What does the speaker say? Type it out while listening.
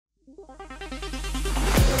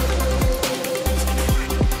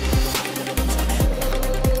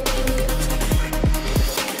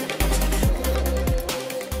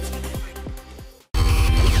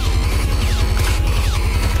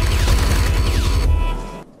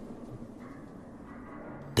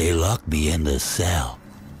lock me in the cell.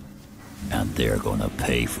 And they're gonna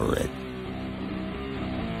pay for it.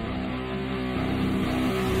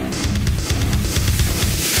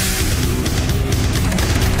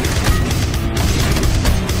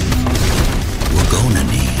 We're gonna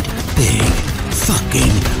need big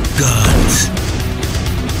fucking guns.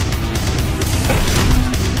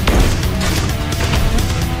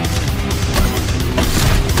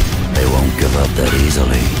 They won't give up that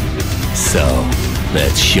easily. So,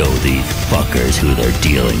 let's show these fuckers who they're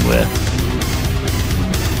dealing with.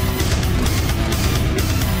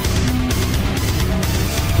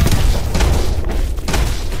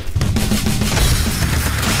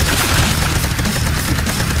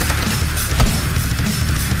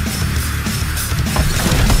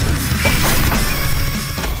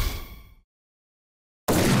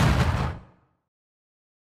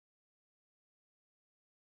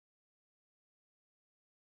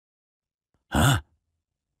 Huh?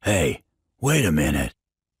 Hey, wait a minute.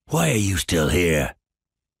 Why are you still here?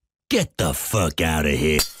 Get the fuck out of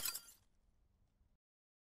here.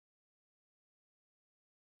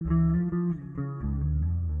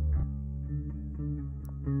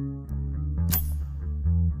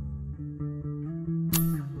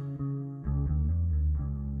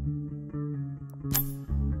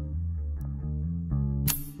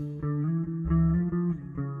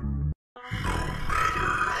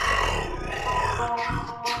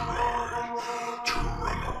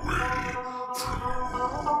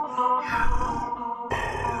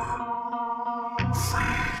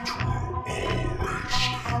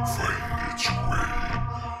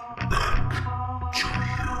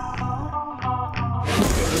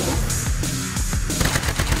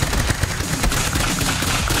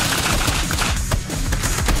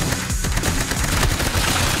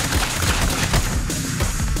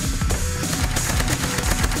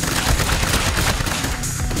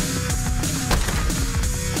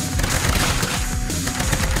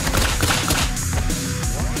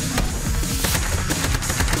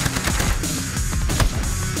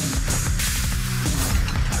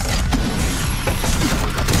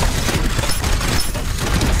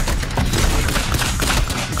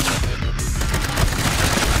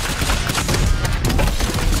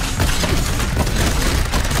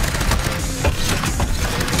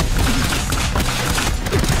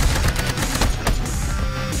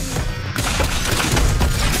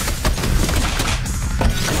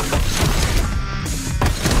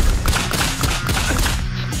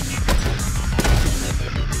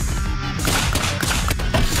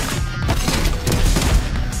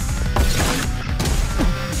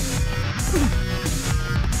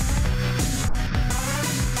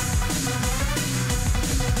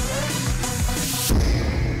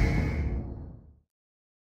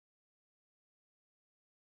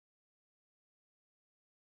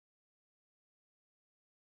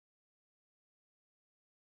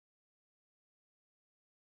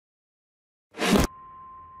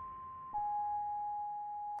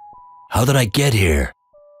 How did I get here?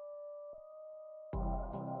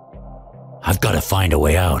 I've got to find a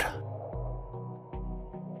way out.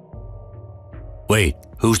 Wait,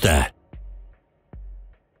 who's that?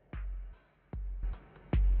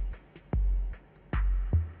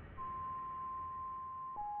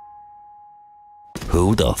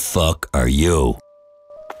 Who the fuck are you?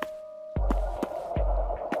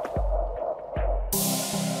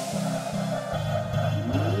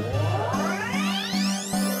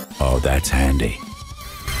 Oh, that's handy.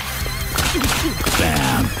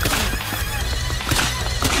 Bam!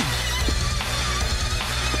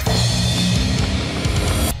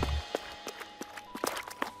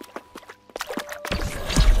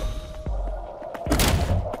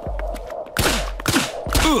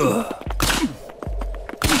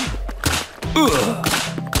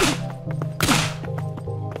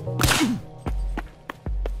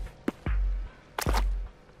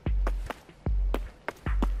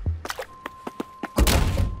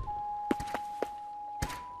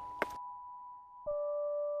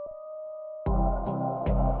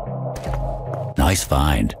 Nice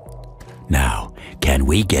find. Now, can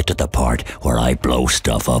we get to the part where I blow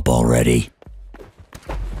stuff up already?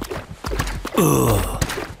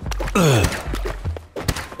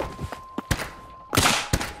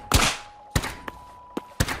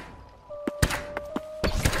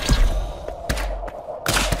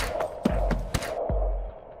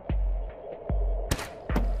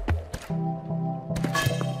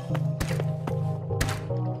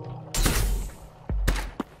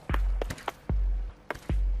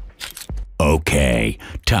 Okay,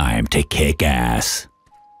 time to kick ass.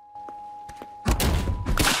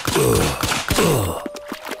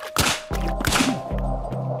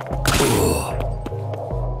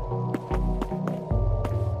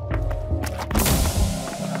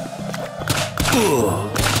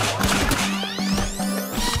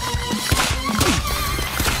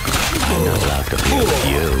 I'm not locked up here with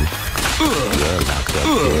you. You're locked up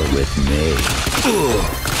here with me.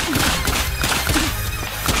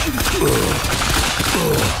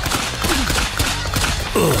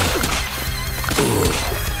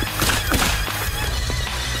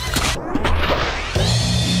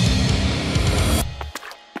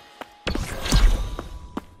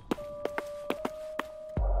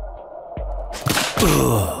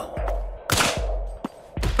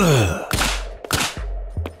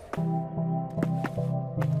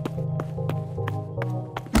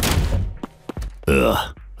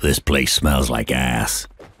 Ugh, this place smells like ass.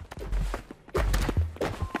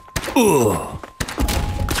 Ugh.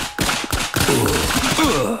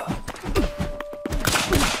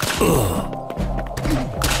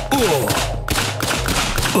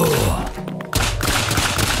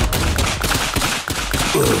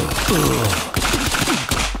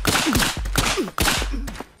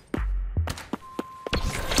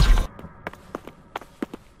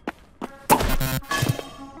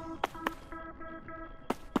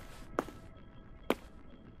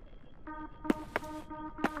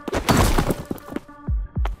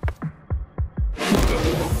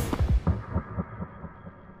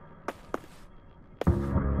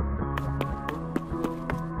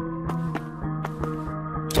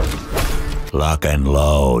 Lock and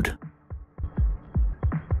load.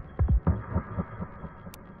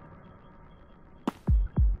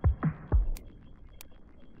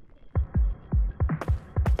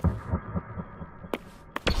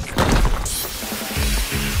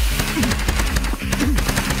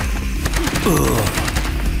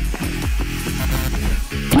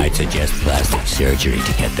 I'd suggest plastic surgery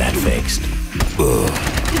to get that fixed.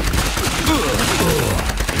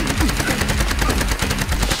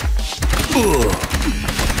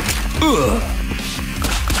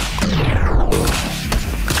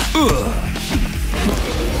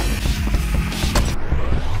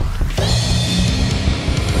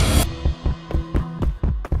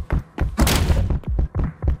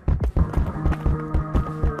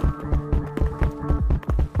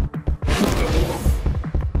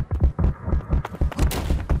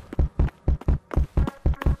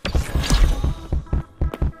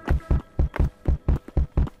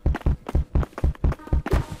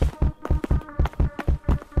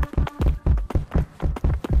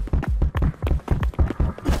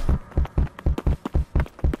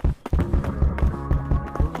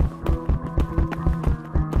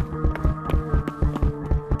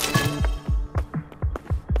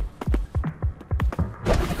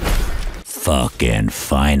 Fucking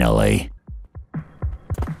finally.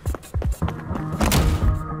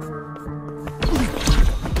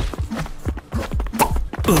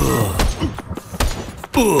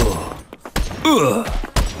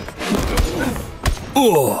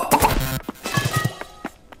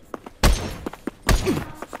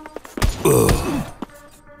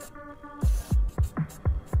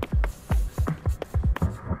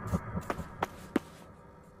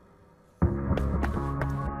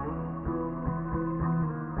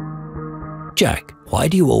 Jack, why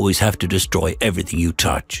do you always have to destroy everything you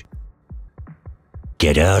touch?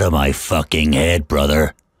 Get out of my fucking head,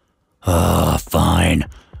 brother. Fine.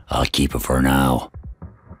 I'll keep it for now.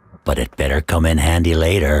 But it better come in handy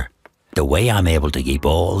later. The way I'm able to keep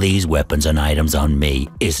all these weapons and items on me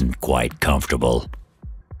isn't quite comfortable.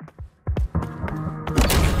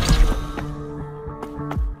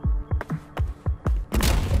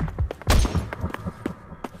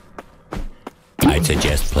 I'd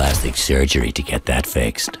suggest plastic surgery to get that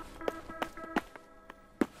fixed.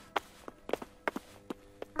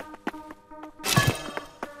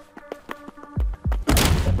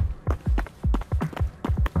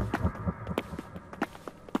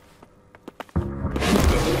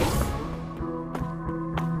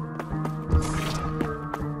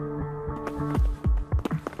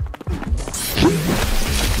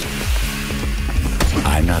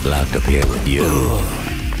 I'm not locked up here with you.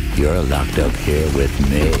 You're locked up here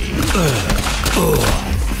with me.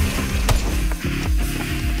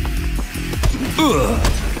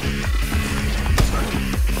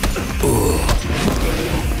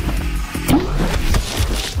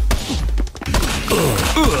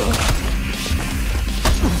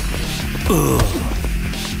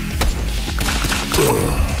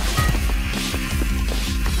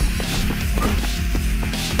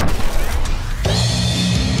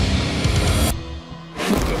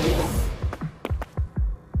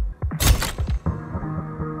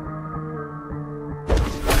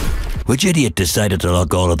 Which idiot decided to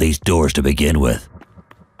lock all of these doors to begin with?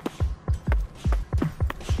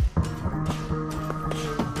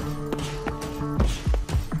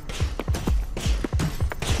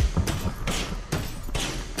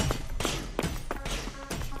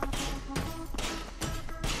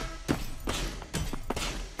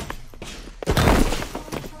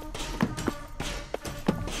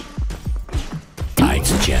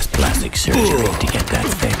 surgery to get that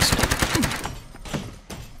fixed.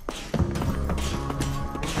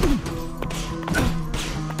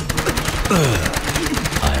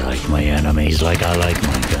 I like my enemies like I like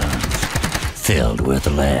my guns, filled with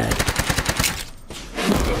lead.